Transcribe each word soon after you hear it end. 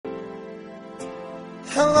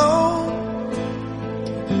Hello,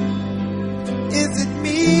 is it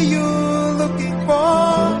me you're looking for?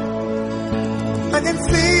 I can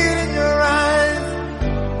see it in your eyes,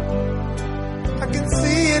 I can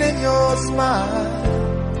see it in your smile.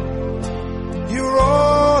 You're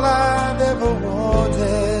all I've ever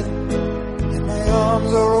wanted, and my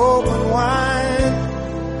arms are open wide.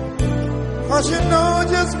 'Cause you know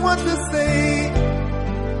just what to say,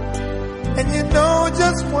 and you know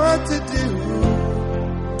just what to do.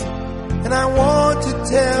 And I want to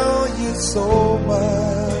tell you so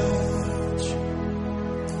much,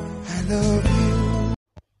 I love you.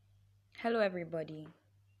 Hello everybody.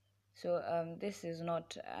 So this is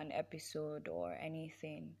not an episode or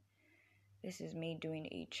anything. This is me doing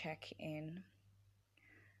a check-in.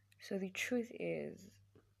 So the truth is,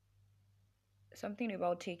 something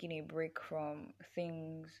about taking a break from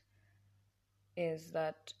things is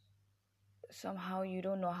that somehow you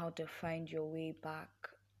don't know how to find your way back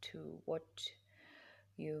to what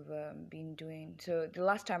you've been doing. So the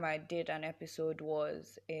last time I did an episode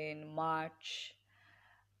was in March,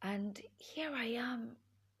 and here I am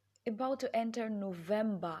about to enter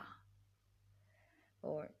November,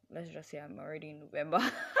 or let's just say I'm already in November.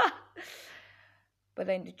 But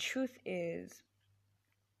then the truth is,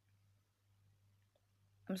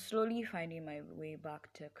 I'm slowly finding my way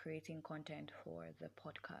back to creating content for the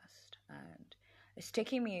podcast, and it's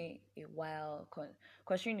taking me a while,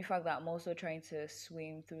 considering the fact that I'm also trying to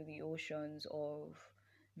swim through the oceans of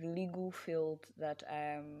the legal field that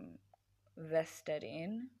I'm vested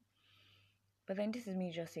in. But then this is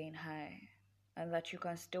me just saying hi, and that you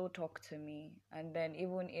can still talk to me. And then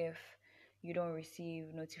even if you don't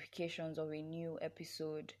receive notifications of a new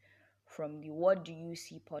episode from the What Do You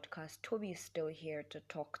See podcast, Toby is still here to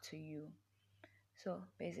talk to you. So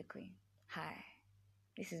basically, hi.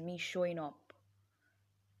 This is me showing up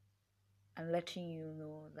and letting you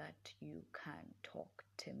know that you can talk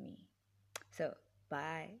to me. So,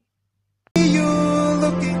 bye. You're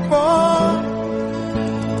looking for,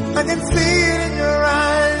 I can see it in your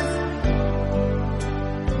eyes,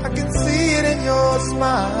 I can see it in your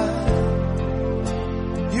smile.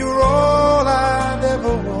 You're all I've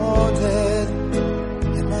ever wanted,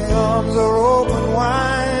 and my arms are open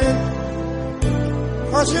wide.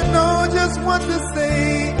 'Cause you know just what to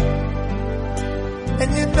say, and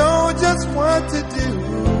you know just what to do.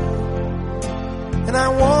 And I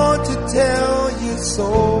want to tell you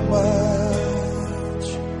so much,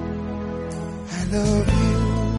 I love you.